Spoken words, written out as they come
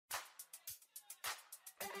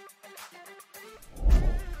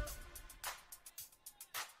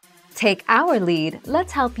Take our lead,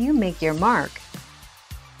 let's help you make your mark.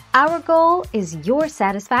 Our goal is your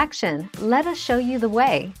satisfaction. Let us show you the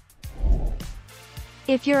way.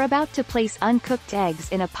 If you're about to place uncooked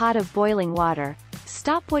eggs in a pot of boiling water,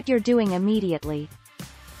 stop what you're doing immediately.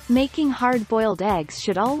 Making hard-boiled eggs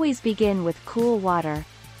should always begin with cool water.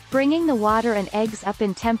 Bringing the water and eggs up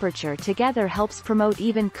in temperature together helps promote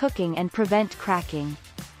even cooking and prevent cracking.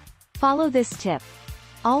 Follow this tip.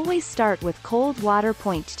 Always start with cold water.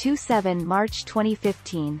 27 March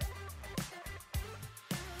 2015.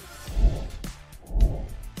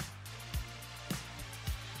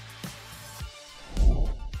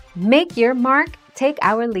 Make your mark, take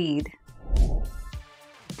our lead.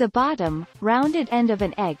 The bottom, rounded end of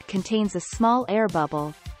an egg contains a small air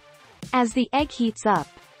bubble. As the egg heats up,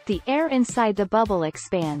 the air inside the bubble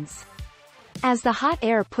expands. As the hot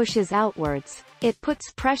air pushes outwards, it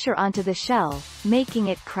puts pressure onto the shell, making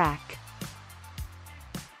it crack.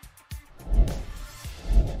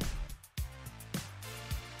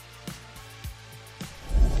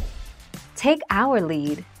 Take our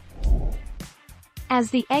lead. As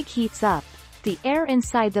the egg heats up, the air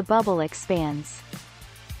inside the bubble expands.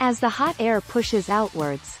 As the hot air pushes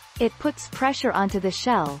outwards, it puts pressure onto the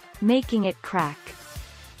shell, making it crack.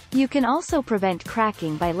 You can also prevent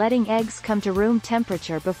cracking by letting eggs come to room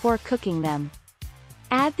temperature before cooking them.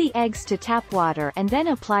 Add the eggs to tap water and then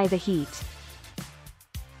apply the heat.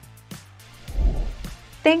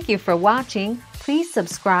 Thank you for watching. Please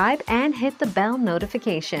subscribe and hit the bell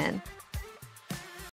notification.